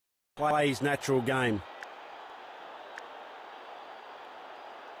play his natural game.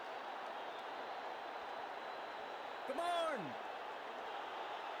 Come on!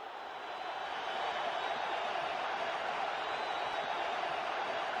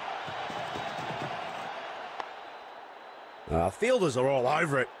 Fielders are all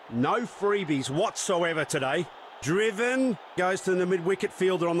over it. No freebies whatsoever today. Driven, goes to the mid-wicket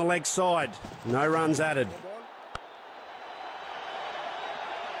fielder on the leg side. No runs added.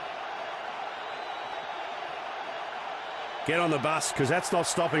 Get on the bus, because that's not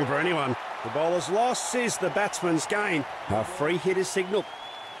stopping for anyone. The bowler's loss is the batsman's gain. A free hit is signalled.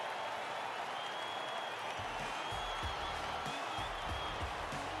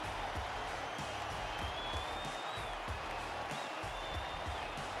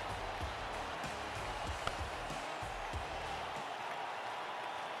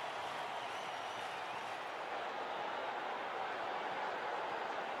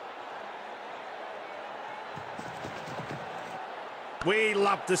 We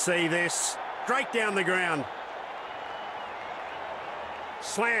love to see this. Straight down the ground.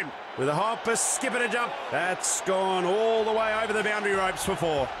 Slam with a hopper, skip and a jump. That's gone all the way over the boundary ropes for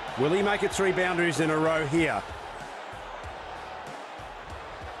 4. Will he make it 3 boundaries in a row here?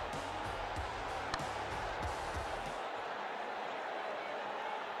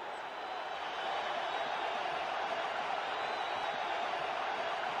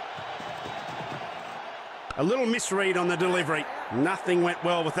 A little misread on the delivery. Nothing went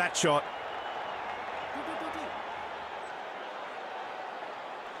well with that shot.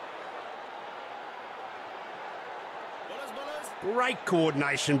 Great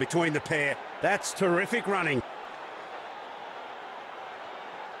coordination between the pair. That's terrific running.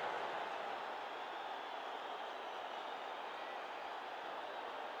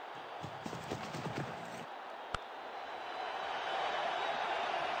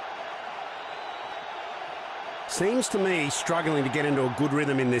 Seems to me he's struggling to get into a good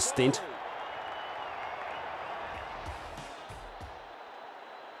rhythm in this stint.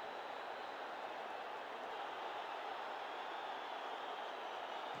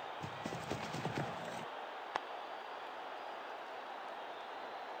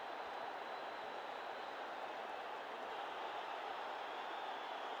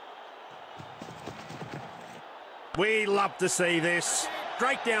 We love to see this.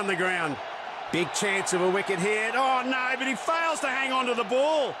 Straight down the ground. Big chance of a wicket hit. Oh, no, but he fails to hang on to the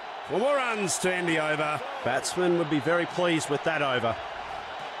ball. 4 more runs to end the over. Batsman would be very pleased with that over.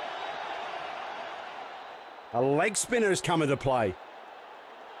 A leg spinner has come into play.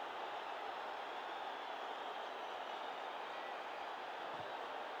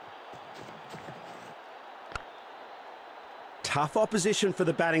 Tough opposition for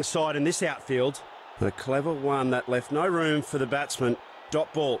the batting side in this outfield. A clever one that left no room for the batsman.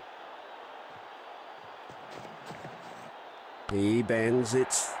 Dot ball. He bends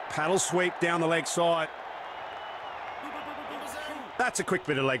its paddle sweep down the leg side. That's a quick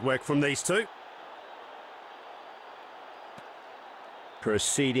bit of leg work from these two.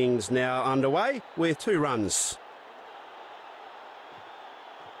 Proceedings now underway with 2 runs.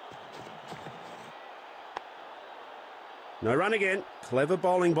 No run again. Clever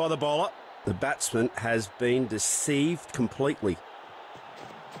bowling by the bowler. The batsman has been deceived completely.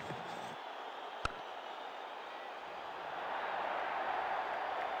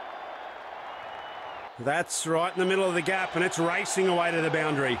 That's right in the middle of the gap, and it's racing away to the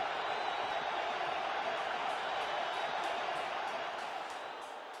boundary.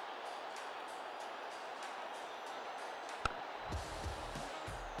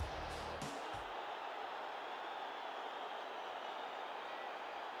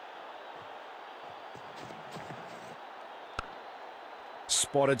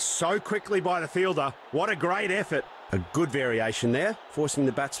 Spotted so quickly by the fielder. What a great effort. A good variation there, forcing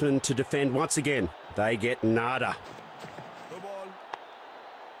the batsman to defend once again. They get nada. No ball.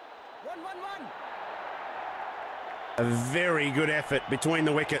 1-1-1. A very good effort between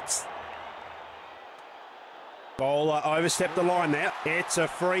the wickets. Bowler overstepped the line there. It's a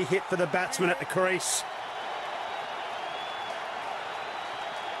free hit for the batsman at the crease.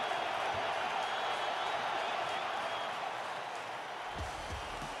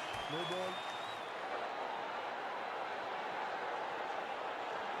 No ball.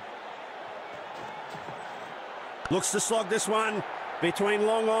 Looks to slog this one between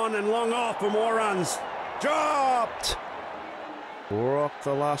long on and long off for more runs. Dropped! Rock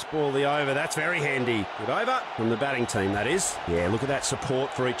the last ball of the over. That's very handy. Good over from the batting team, that is. Yeah, look at that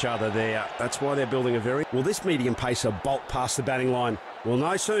support for each other there. That's why they're building a very... Will this medium pacer bolt past the batting line? We'll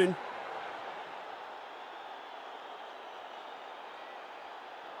know soon.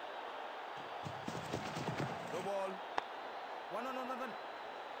 ball. One on one.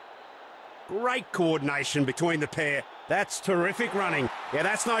 Great coordination between the pair. That's terrific running. Yeah,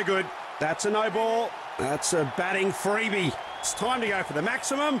 that's no good. That's a no ball. That's a batting freebie. It's time to go for the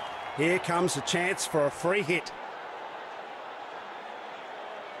maximum. Here comes a chance for a free hit.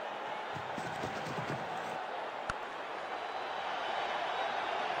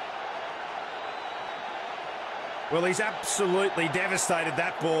 Well, he's absolutely devastated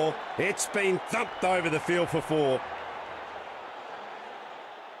that ball. It's been thumped over the field for four.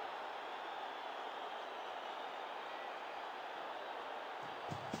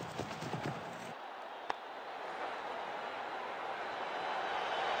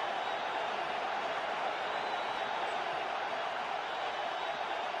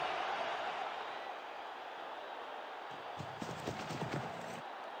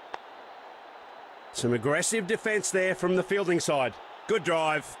 Some aggressive defence there from the fielding side. Good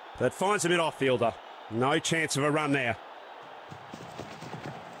drive, but finds a mid-off fielder. No chance of a run there.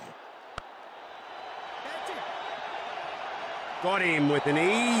 Got him with an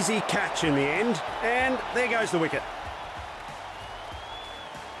easy catch in the end, and there goes the wicket.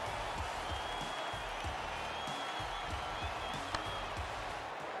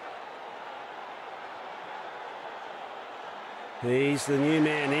 He's the new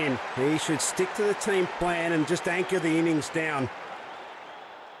man in. He should stick to the team plan and just anchor the innings down.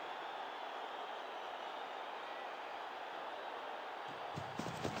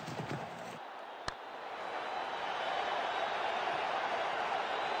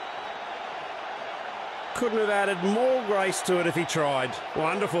 Couldn't have added more grace to it if he tried.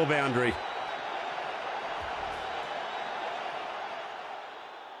 Wonderful boundary.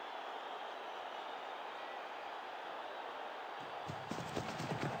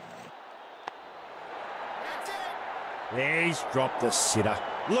 He's dropped the sitter.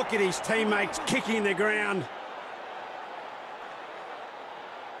 Look at his teammates kicking the ground.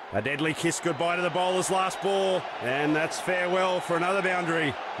 A deadly kiss goodbye to the bowler's last ball. And that's farewell for another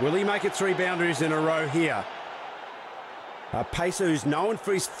boundary. Will he make it 3 boundaries in a row here? A pacer who's known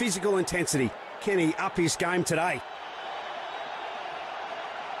for his physical intensity. Can he up his game today?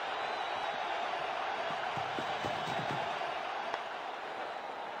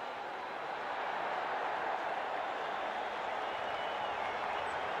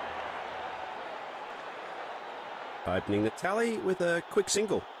 Opening the tally with a quick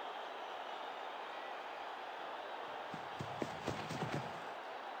single.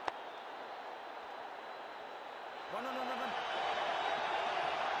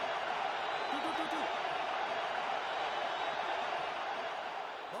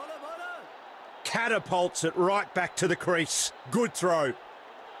 Catapults it right back to the crease. Good throw.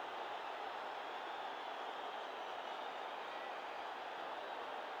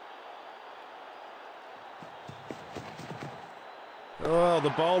 Well, the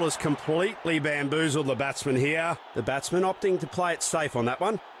bowler's completely bamboozled the batsman here. The batsman opting to play it safe on that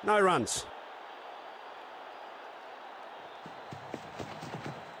one. No runs.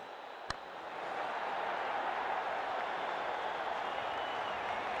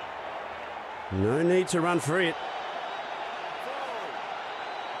 No need to run for it.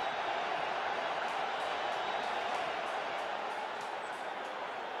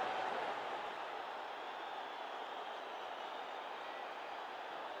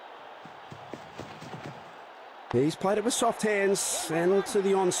 He's played it with soft hands and to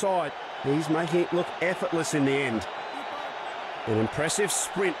the onside. He's making it look effortless in the end. An impressive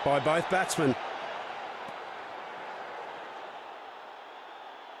sprint by both batsmen.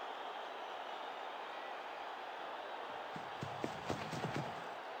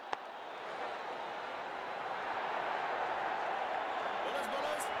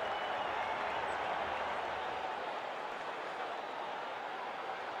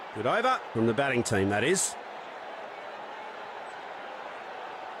 Good over from the batting team, that is.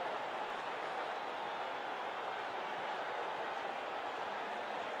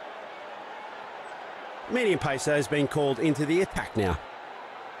 Medium pacer has been called into the attack now.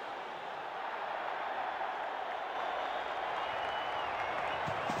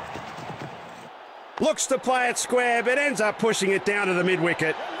 Looks to play it square, but ends up pushing it down to the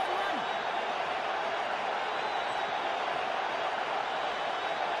mid-wicket.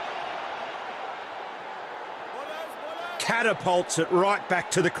 Catapults it right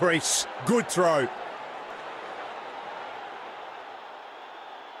back to the crease. Good throw.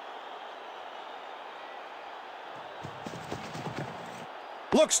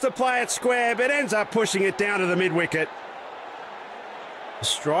 Looks to play it square, but ends up pushing it down to the mid-wicket. The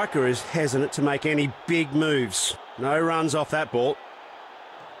striker is hesitant to make any big moves. No runs off that ball.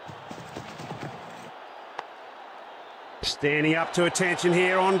 Standing up to attention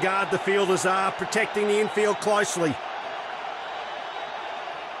here, on guard the fielders are, protecting the infield closely.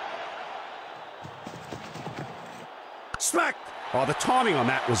 Smack! Oh, the timing on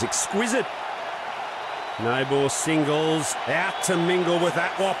that was exquisite. No ball singles, out to mingle with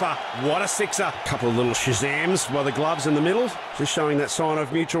that whopper. What a sixer. Couple of little shazams by the gloves in the middle, just showing that sign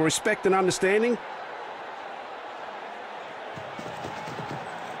of mutual respect and understanding.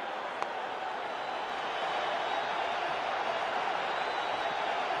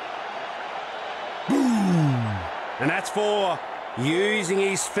 And that's four. Using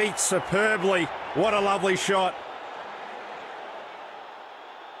his feet superbly. What a lovely shot.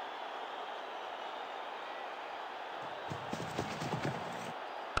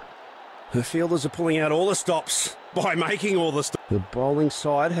 The fielders are pulling out all the stops by making all the stops. The bowling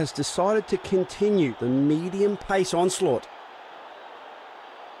side has decided to continue the medium pace onslaught.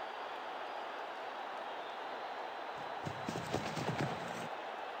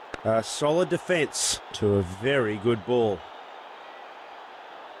 A solid defence to a very good ball.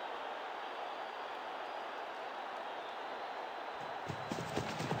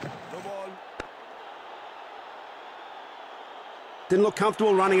 No ball. Didn't look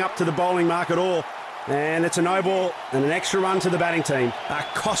comfortable running up to the bowling mark at all. And it's a no ball and an extra run to the batting team. A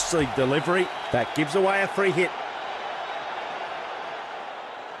costly delivery that gives away a free hit.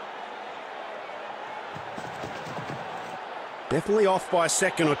 Definitely off by a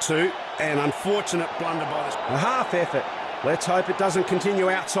second or two, and unfortunate blunder by this. A half effort. Let's hope it doesn't continue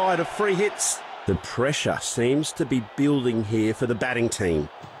outside of free hits. The pressure seems to be building here for the batting team.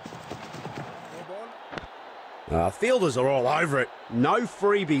 No ball. Fielders are all over it. No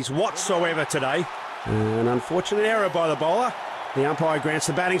freebies whatsoever today. An unfortunate error by the bowler. The umpire grants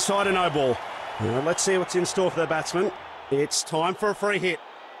the batting side a no ball. Let's see what's in store for the batsman. It's time for a free hit.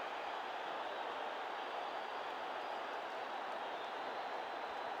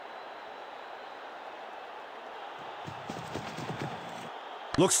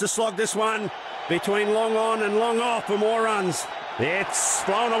 Looks to slog this one between long on and long off for more runs. It's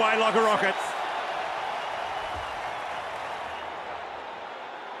flown away like a rocket.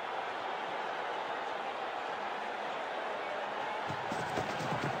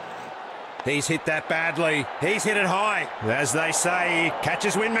 He's hit that badly. He's hit it high. As they say,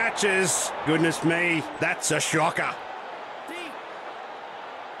 catches win matches. Goodness me, that's a shocker.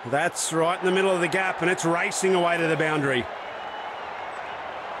 That's right in the middle of the gap, and it's racing away to the boundary.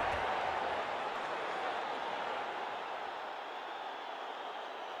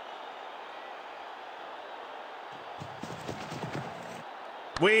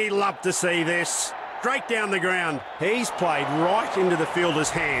 We love to see this. Straight down the ground. He's played right into the fielder's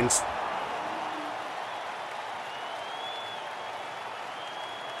hands.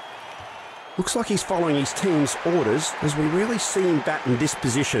 Looks like he's following his team's orders, as we rarely see him bat in this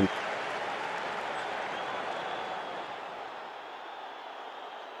position.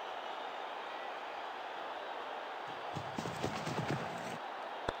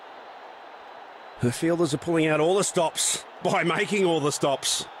 The fielders are pulling out all the stops by making all the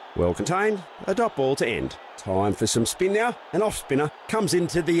stops. Well contained, a dot ball to end. Time for some spin now. An off spinner comes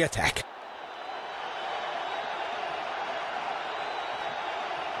into the attack.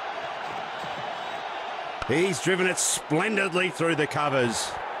 He's driven it splendidly through the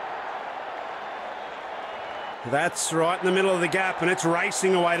covers. That's right in the middle of the gap, and it's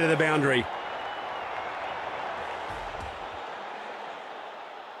racing away to the boundary.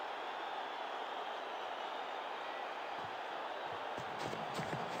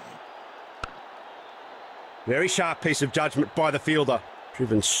 Very sharp piece of judgment by the fielder.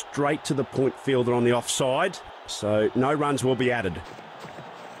 Driven straight to the point fielder on the offside, so no runs will be added.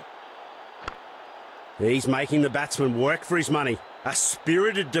 He's making the batsman work for his money. A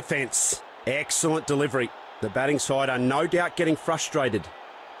spirited defence. Excellent delivery. The batting side are no doubt getting frustrated.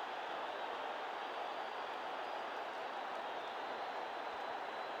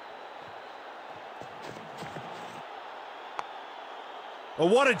 Oh,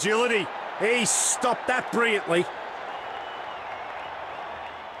 what agility. He stopped that brilliantly.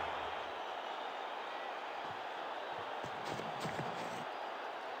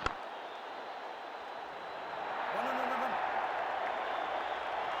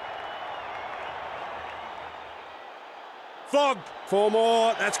 Flogged. 4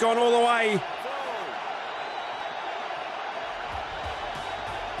 more. That's gone all the way.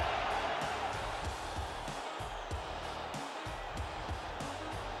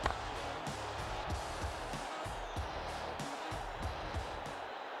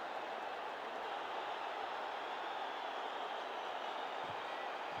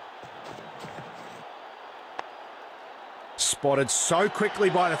 Spotted so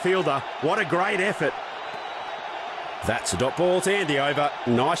quickly by the fielder. What a great effort. That's a dot ball to Andy over.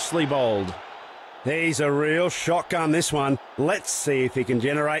 Nicely bowled. He's a real shotgun, this one. Let's see if he can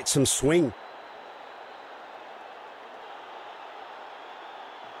generate some swing.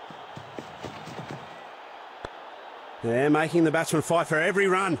 They're making the batsman fight for every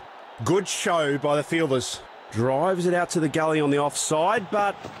run. Good show by the fielders. Drives it out to the gully on the offside,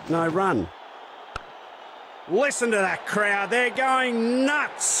 but no run. Listen to that crowd. They're going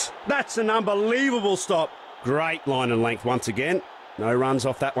nuts. That's an unbelievable stop. Great line and length once again. No runs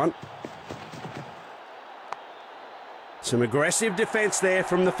off that one. Some aggressive defence there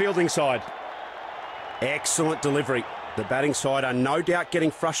from the fielding side. Excellent delivery. The batting side are no doubt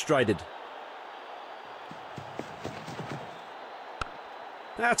getting frustrated.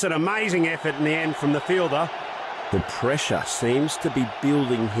 That's an amazing effort in the end from the fielder. The pressure seems to be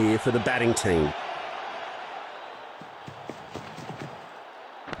building here for the batting team.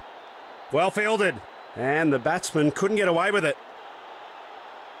 Well fielded. And the batsman couldn't get away with it.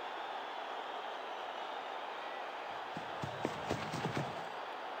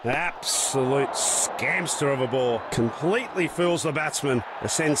 Absolute scamster of a ball. Completely fools the batsman. A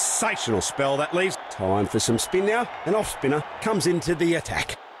sensational spell that leaves. Time for some spin now. An off spinner comes into the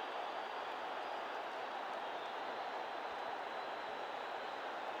attack.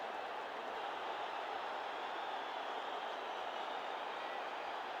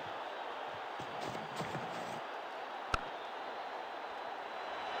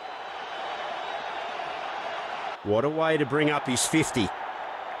 What a way to bring up his 50.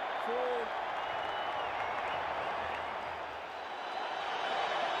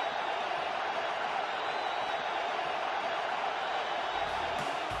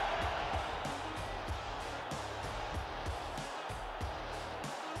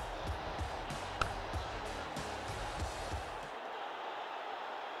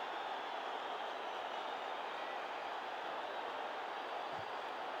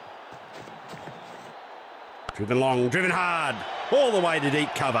 Driven long, driven hard, all the way to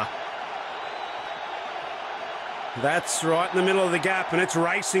deep cover. That's right in the middle of the gap and it's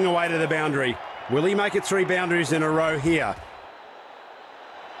racing away to the boundary. Will he make it 3 boundaries in a row here?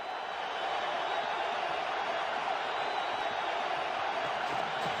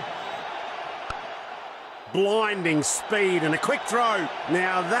 Blinding speed and a quick throw.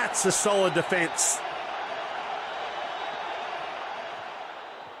 Now that's a solid defence.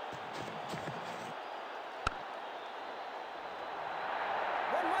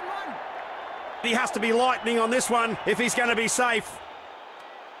 He has to be lightning on this one if he's going to be safe.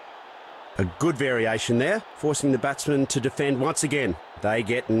 A good variation there, forcing the batsman to defend once again. They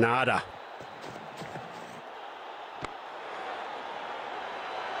get nada.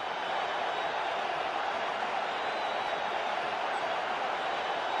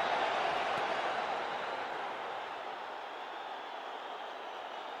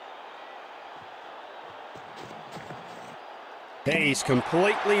 He's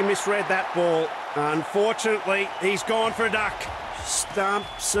completely misread that ball. Unfortunately, he's gone for a duck.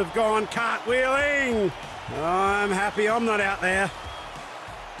 Stumps have gone cartwheeling. I'm happy I'm not out there.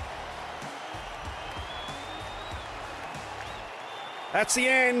 That's the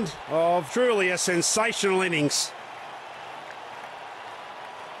end of truly a sensational innings.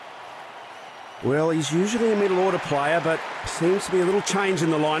 Well, he's usually a middle order player, but seems to be a little change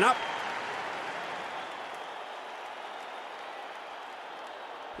in the lineup.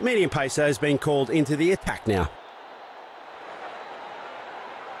 Medium pacer has been called into the attack now.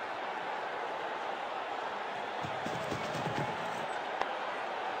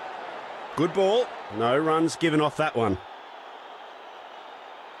 Good ball. No runs given off that one.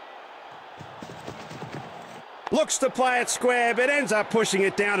 Looks to play it square, but ends up pushing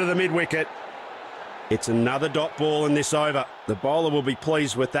it down to the mid-wicket. It's another dot ball in this over. The bowler will be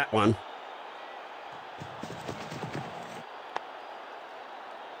pleased with that one.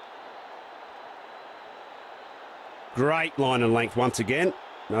 Great line and length once again.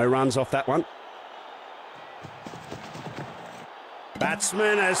 No runs off that one.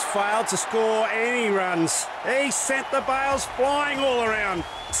 Batsman has failed to score any runs. He sent the bails flying all around.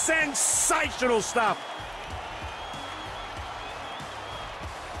 Sensational stuff.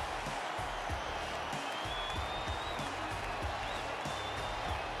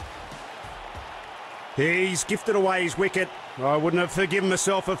 He's gifted away his wicket. I wouldn't have forgiven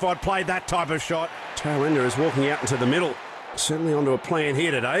myself if I'd played that type of shot. Tail ender is walking out into the middle. Certainly onto a plan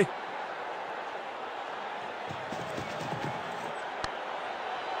here today.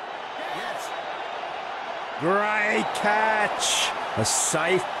 Yes. Great catch. A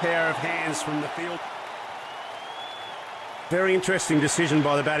safe pair of hands from the field. Very interesting decision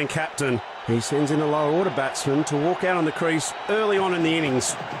by the batting captain. He sends in a lower order batsman to walk out on the crease early on in the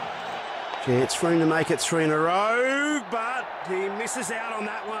innings. Chance for him to make it 3 in a row, but he misses out on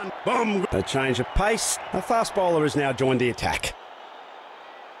that one. Boom! A change of pace. A fast bowler has now joined the attack.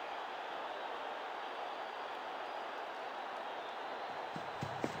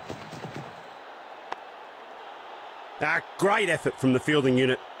 A great effort from the fielding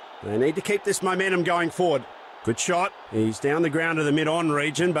unit. They need to keep this momentum going forward. Good shot. He's down the ground to the mid-on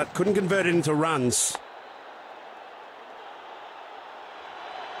region, but couldn't convert it into runs.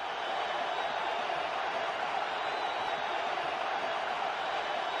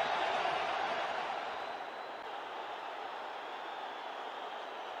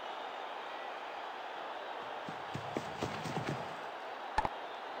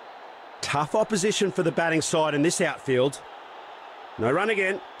 Tough opposition for the batting side in this outfield. No run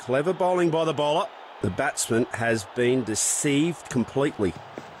again. Clever bowling by the bowler. The batsman has been deceived completely.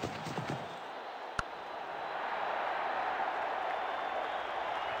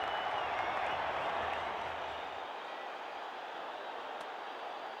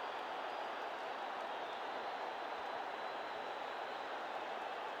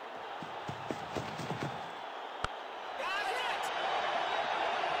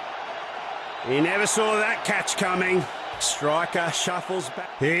 He never saw that catch coming. Striker shuffles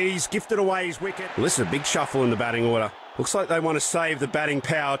back. He's gifted away his wicket. Well, this is a big shuffle in the batting order. Looks like they want to save the batting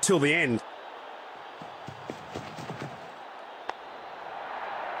power till the end.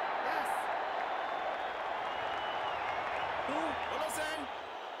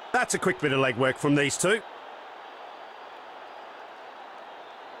 That's a quick bit of leg work from these two.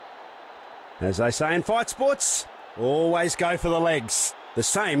 As they say in fight sports, always go for the legs. The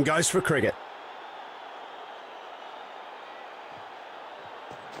same goes for cricket.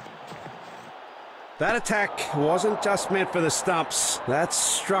 That attack wasn't just meant for the stumps. That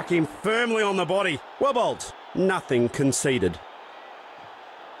struck him firmly on the body. Well bowled. Nothing conceded.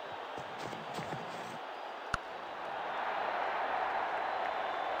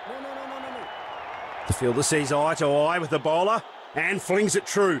 No. The fielder sees eye to eye with the bowler and flings it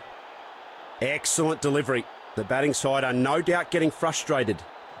true. Excellent delivery. The batting side are no doubt getting frustrated.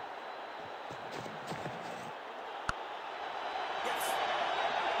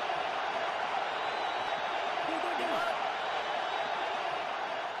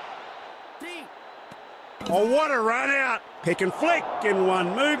 Oh, what a run out. Pick and flick in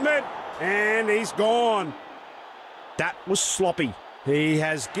one movement, and he's gone. That was sloppy. He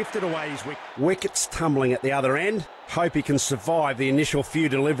has gifted away his wickets tumbling at the other end. Hope he can survive the initial few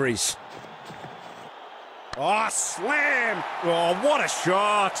deliveries. Oh, slam. Oh, what a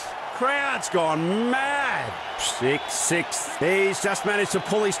shot. Crowd's gone mad. 6-6. He's just managed to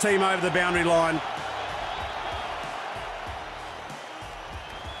pull his team over the boundary line.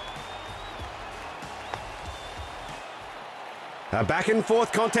 A back and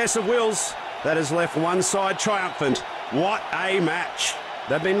forth contest of wills that has left one side triumphant. What a match.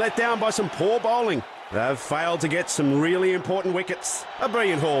 They've been let down by some poor bowling. They've failed to get some really important wickets. A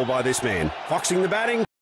brilliant haul by this man. Foxing the batting.